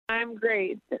I'm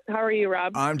great. How are you,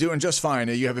 Rob? I'm doing just fine.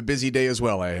 You have a busy day as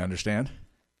well, I understand.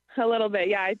 A little bit,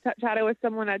 yeah. I chatted with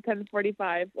someone at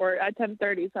 10:45 or at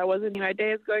 10:30, so I wasn't. My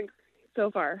day is going so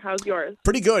far. How's yours?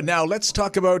 Pretty good. Now, let's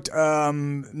talk about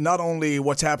not only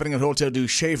what's happening at Hotel Dieu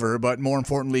Shaver, but more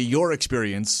importantly, your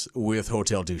experience with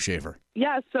Hotel Dieu Shaver.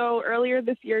 Yeah, so earlier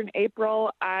this year in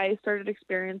April, I started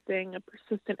experiencing a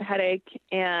persistent headache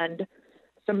and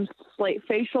some slight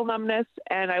facial numbness,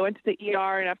 and I went to the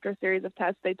ER, and after a series of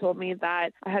tests, they told me that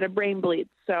I had a brain bleed.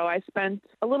 So I spent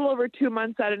a little over 2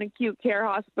 months at an acute care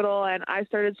hospital, and I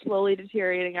started slowly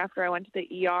deteriorating after I went to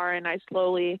the ER, and I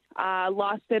slowly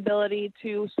lost the ability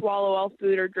to swallow all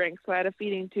food or drink. So I had a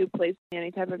feeding tube placed in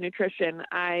any type of nutrition.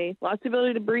 I lost the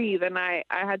ability to breathe, and I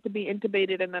had to be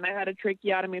intubated, and then I had a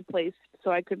tracheotomy placed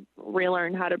so I could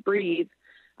relearn how to breathe.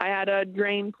 I had a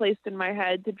drain placed in my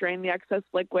head to drain the excess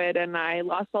liquid, and I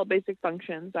lost all basic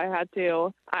functions. I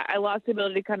lost the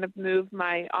ability to kind of move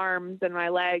my arms and my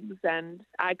legs, and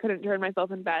I couldn't turn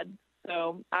myself in bed.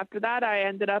 So after that, I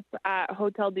ended up at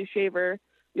Hotel Dieu Shaver,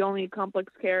 the only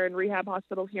complex care and rehab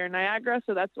hospital here in Niagara.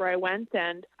 So that's where I went,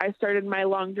 and I started my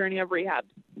long journey of rehab.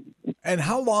 And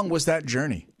how long was that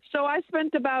journey? So I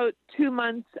spent about 2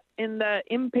 months in the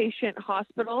inpatient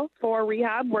hospital for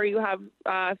rehab, where you have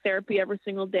therapy every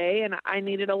single day. And I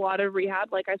needed a lot of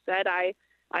rehab. Like I said, I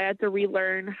had to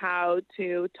relearn how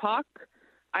to talk.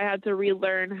 I had to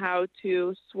relearn how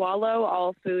to swallow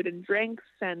all food and drinks.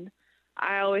 And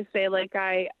I always say, like,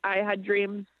 I had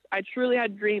dreams. I truly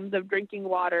had dreams of drinking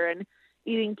water and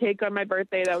eating cake on my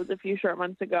birthday. That was a few short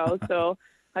months ago. So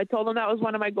I told them that was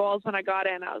one of my goals when I got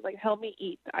in. I was like, help me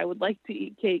eat. I would like to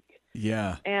eat cake.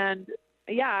 Yeah. And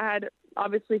I had,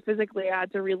 obviously physically, I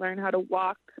had to relearn how to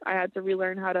walk. I had to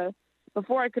relearn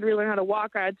before I could relearn how to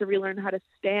walk, I had to relearn how to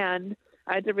stand.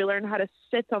 I had to relearn how to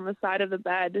sit on the side of the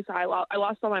bed. So I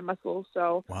lost all my muscles,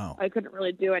 so Wow. I couldn't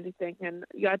really do anything. And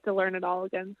you had to learn it all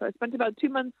again. So I spent about 2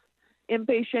 months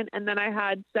inpatient, and then I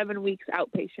had 7 weeks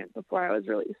outpatient before I was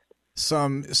released.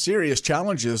 Some serious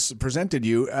challenges presented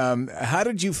you. How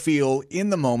did you feel in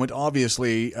the moment?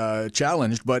 Obviously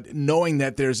challenged, but knowing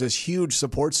that there's this huge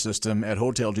support system at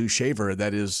Hotel Dieu Shaver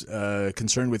that is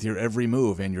concerned with your every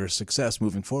move and your success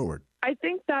moving forward. I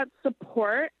think that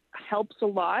support helps a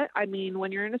lot. I mean,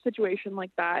 when you're in a situation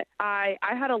like that, I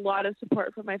had a lot of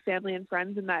support from my family and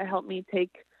friends, and that helped me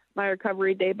take my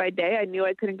recovery day by day. I knew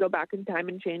I couldn't go back in time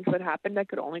and change what happened. I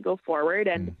could only go forward.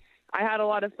 And I had a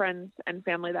lot of friends and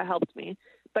family that helped me.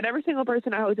 But every single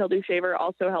person at Hotel Dieu Shaver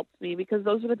also helped me, because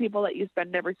those are the people that you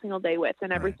spend every single day with.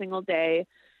 And every single day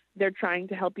they're trying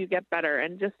to help you get better.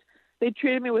 And just, they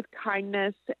treated me with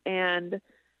kindness, and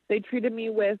they treated me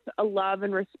with a love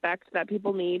and respect that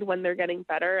people need when they're getting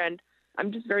better. And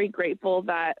I'm just very grateful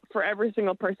that for every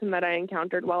single person that I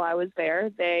encountered while I was there,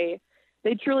 they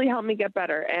truly helped me get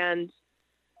better. And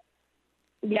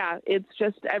yeah, it's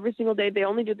just every single day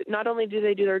not only do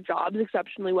they do their jobs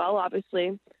exceptionally well,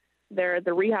 obviously they're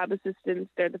the rehab assistants,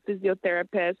 they're the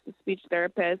physiotherapists, the speech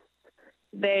therapists.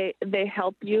 They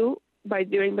help you by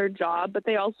doing their job, but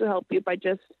they also help you by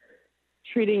just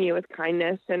treating you with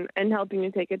kindness and helping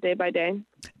you take it day by day.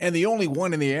 And the only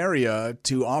one in the area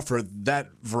to offer that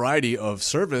variety of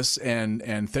service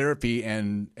and therapy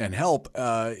and help,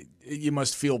 you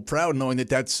must feel proud knowing that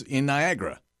that's in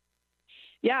Niagara.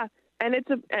 Yeah. And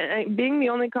being the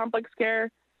only complex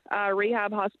care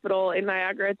rehab hospital in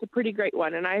Niagara, it's a pretty great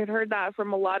one. And I had heard that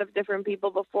from a lot of different people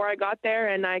before I got there,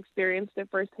 and I experienced it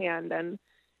firsthand. And,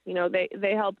 you know,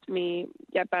 they helped me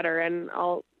get better, and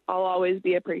I'll always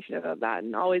be appreciative of that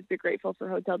and always be grateful for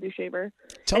Hotel Dieu Shaver.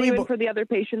 Even for the other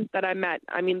patients that I met.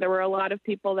 I mean, there were a lot of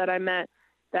people that I met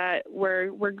that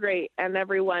were great, and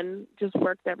everyone just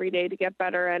worked every day to get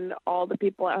better, and all the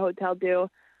people at Hotel Dieu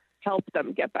helped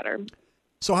them get better.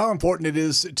 So how important it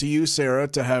is to you, Sarah,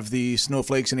 to have the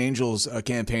Snowflakes and Angels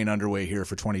campaign underway here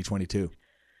for 2022?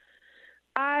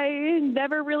 I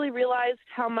never really realized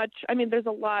how much, I mean, there's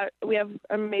a lot, we have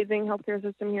an amazing healthcare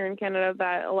system here in Canada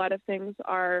that a lot of things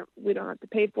we don't have to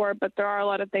pay for, but there are a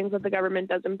lot of things that the government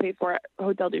doesn't pay for at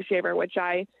Hotel Dieu Shaver, which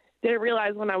I didn't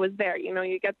realize when I was there. You know,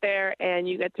 you get there and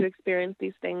you get to experience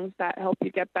these things that help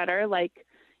you get better, like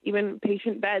even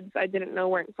patient beds I didn't know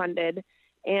weren't funded.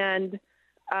 And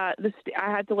I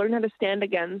had to learn how to stand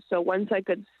again. So once I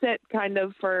could sit kind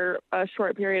of for a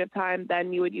short period of time,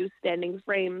 then you would use standing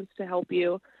frames to help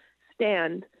you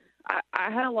stand. I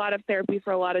had a lot of therapy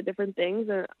for a lot of different things,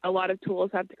 and a lot of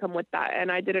tools had to come with that. And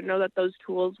I didn't know that those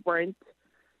tools weren't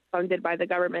funded by the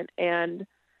government. And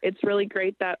it's really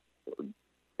great that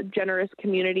a generous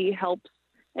community helps,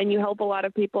 and you help a lot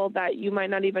of people that you might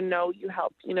not even know you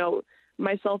helped, you know,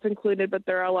 myself included, but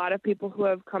there are a lot of people who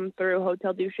have come through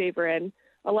Hotel Dieu Shaver, and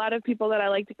a lot of people that I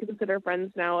like to consider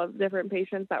friends now of different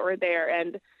patients that were there.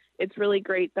 And it's really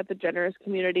great that the generous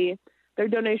community, their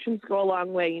donations go a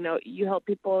long way. You know, you help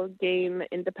people gain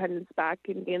independence back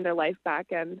and gain their life back.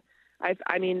 And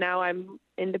I mean, now I'm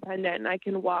independent and I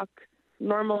can walk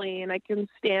normally and I can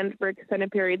stand for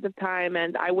extended periods of time.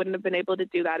 And I wouldn't have been able to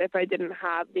do that if I didn't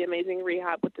have the amazing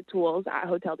rehab with the tools at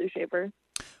Hotel Dieu Shaver.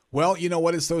 Well, you know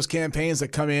what? It's those campaigns that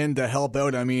come in to help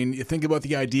out. I mean, you think about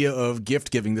the idea of gift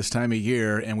giving this time of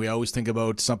year, and we always think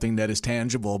about something that is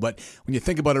tangible. But when you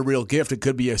think about a real gift, it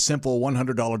could be a simple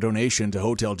 $100 donation to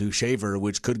Hotel Dieu Shaver,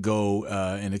 which could go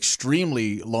an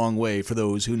extremely long way for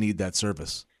those who need that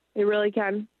service. It really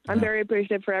can. I'm very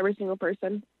appreciative for every single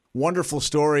person. Wonderful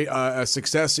story, a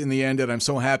success in the end, and I'm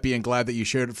so happy and glad that you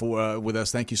shared it with us.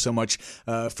 Thank you so much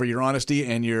for your honesty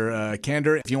and your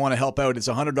candor. If you want to help out, it's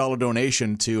a $100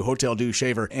 donation to Hotel Dieu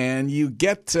Shaver, and you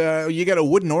get a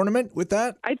wooden ornament with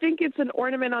that? I think it's an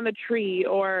ornament on the tree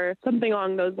or something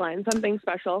along those lines, something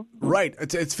special. Right.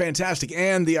 It's fantastic,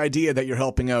 and the idea that you're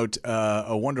helping out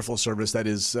a wonderful service that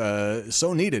is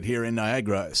so needed here in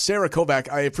Niagara. Sara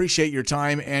Kovac, I appreciate your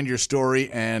time and your story,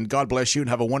 and God bless you, and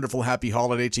have a wonderful, happy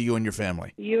holiday to you and your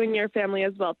family. You and your family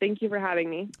as well. Thank you for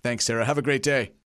having me. Thanks, Sara. Have a great day.